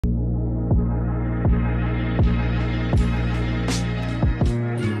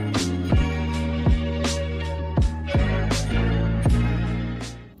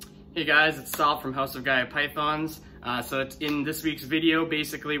Hey guys, it's Sal from House of Gaia Pythons. In this week's video,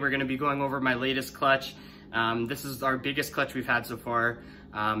 basically we're going to be going over my latest clutch. This is our biggest clutch we've had so far.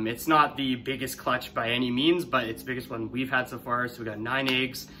 It's not the biggest clutch by any means, but it's the biggest one we've had so far. So we got 9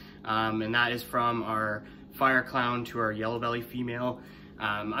 eggs, and that is from our fire clown to our Yellowbelly female.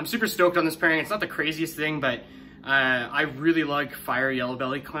 I'm super stoked on this pairing. It's not the craziest thing, but I really like fire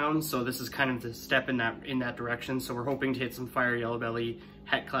Yellowbelly clowns, so this is kind of the step in that direction. So we're hoping to hit some fire Yellowbelly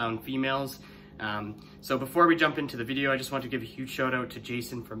het clown females. So before we jump into the video, I just want to give a huge shout out to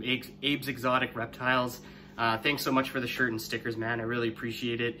Jason from abesexoticreptiles. Thanks so much for the shirt and stickers, man. I really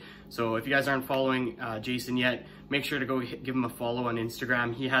appreciate it. So if you guys aren't following Jason yet, make sure to go give him a follow on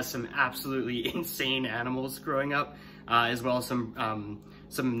Instagram. He has some absolutely insane animals growing up, as well as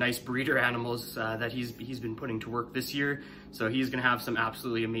some nice breeder animals that he's been putting to work this year. So he's gonna have some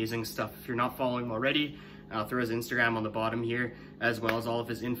absolutely amazing stuff. If you're not following him already, I'll throw his Instagram on the bottom here, as well as all of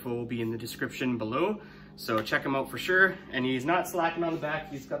his info will be in the description below. So check him out for sure. And he's not slacking on the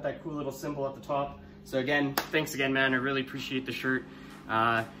back. He's got that cool little symbol at the top. So again, thanks again, man. I really appreciate the shirt.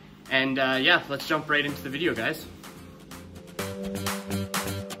 Yeah, let's jump right into the video, guys.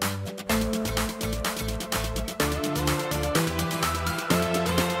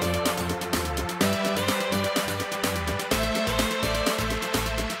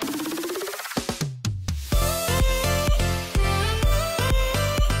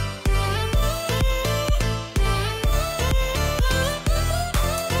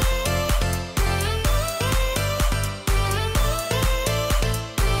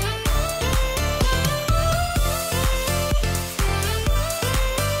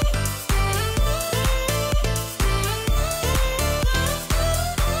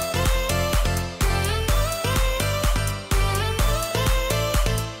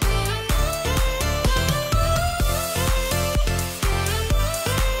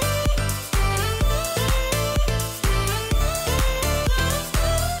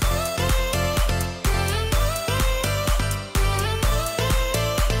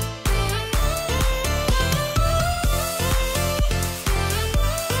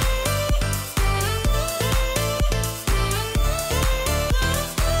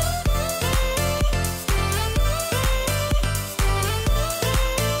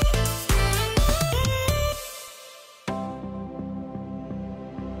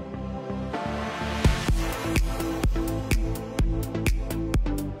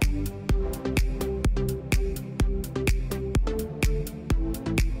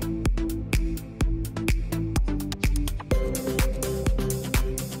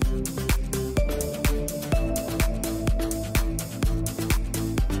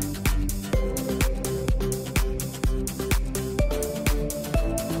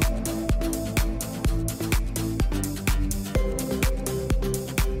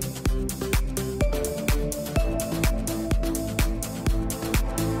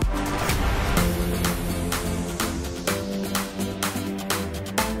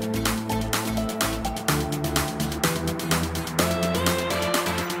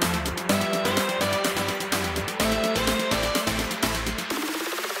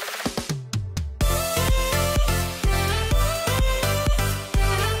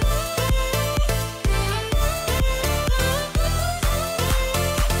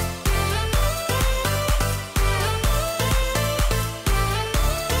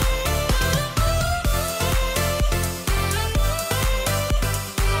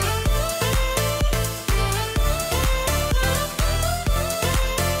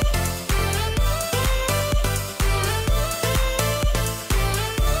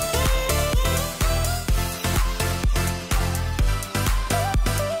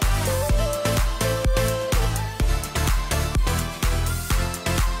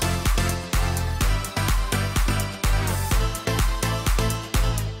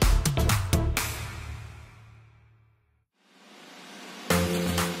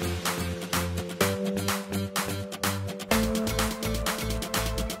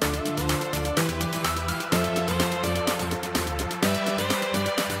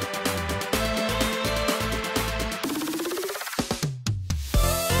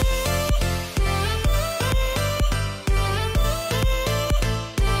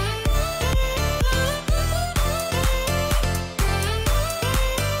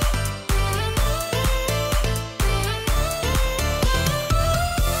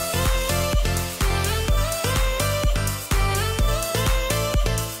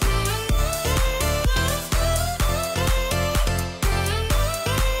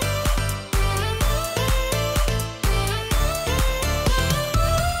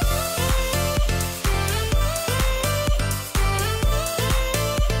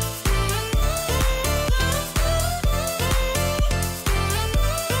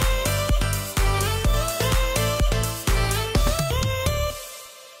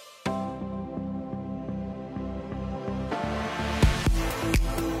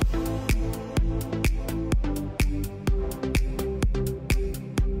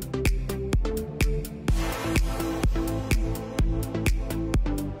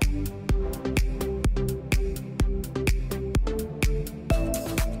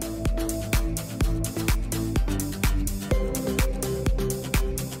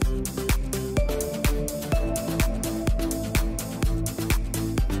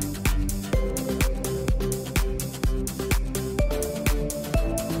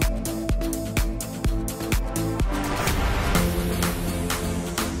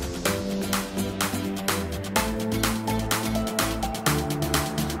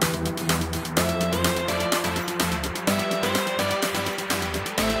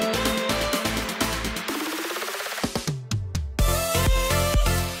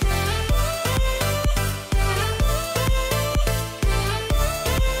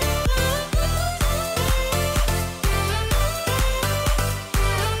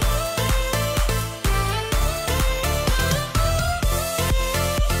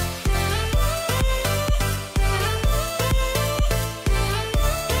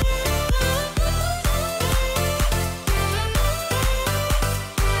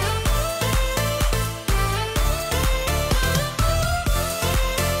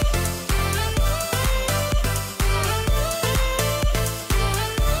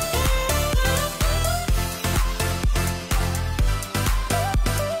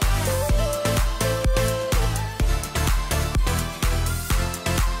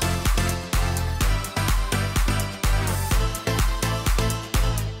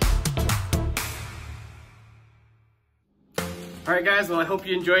 Alright guys, well I hope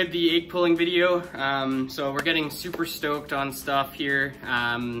you enjoyed the egg pulling video. So we're getting super stoked on stuff here.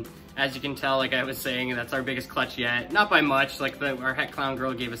 As you can tell, like I was saying, that's our biggest clutch yet. Not by much, like our Het Clown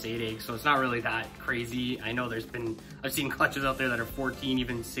girl gave us 8 eggs, so it's not really that crazy. I know I've seen clutches out there that are 14,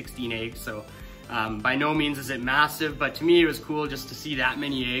 even 16 eggs, so by no means is it massive, but to me it was cool just to see that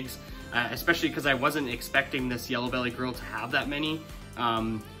many eggs, especially because I wasn't expecting this Yellowbelly girl to have that many.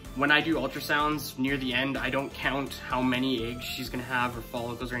 When I do ultrasounds near the end, I don't count how many eggs she's gonna have or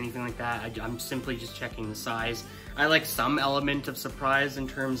follicles or anything like that. I'm simply just checking the size. I like some element of surprise in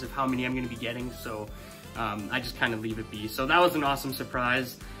terms of how many I'm gonna be getting, so I just kind of leave it be. So that was an awesome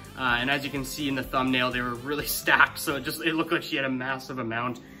surprise. And as you can see in the thumbnail, they were really stacked, so it looked like she had a massive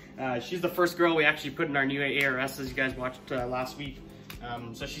amount. She's the first girl we actually put in our new ARS, as you guys watched last week.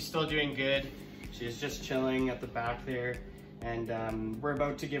 So she's still doing good. She's just chilling at the back there. And we're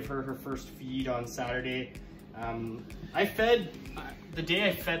about to give her her first feed on Saturday. The day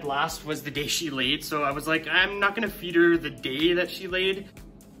I fed last was the day she laid, so I was like, I'm not gonna feed her the day that she laid.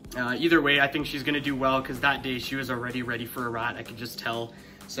 Either way, I think she's gonna do well, because that day she was already ready for a rat, I could just tell.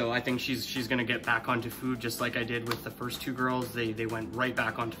 So I think she's gonna get back onto food just like I did with the first 2 girls. They went right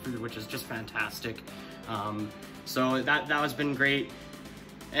back onto food, which is just fantastic. So that has been great.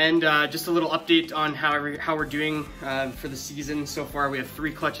 And just a little update on how we're doing for the season. So far we have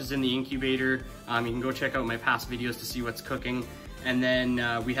 3 clutches in the incubator. You can go check out my past videos to see what's cooking. And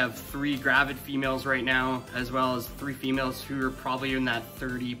then we have 3 gravid females right now, as well as 3 females who are probably in that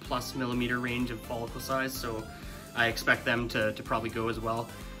 30+ millimeter range of follicle size. So I expect them to probably go as well.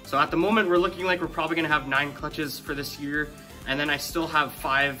 So at the moment we're looking like we're probably gonna have 9 clutches for this year. And then I still have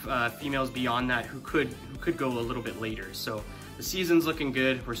 5 females beyond that who could go a little bit later. So the season's looking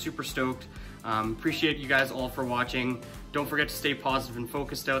good. We're super stoked. Appreciate you guys all for watching. Don't forget to stay positive and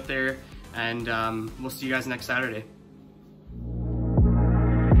focused out there. And we'll see you guys next Saturday.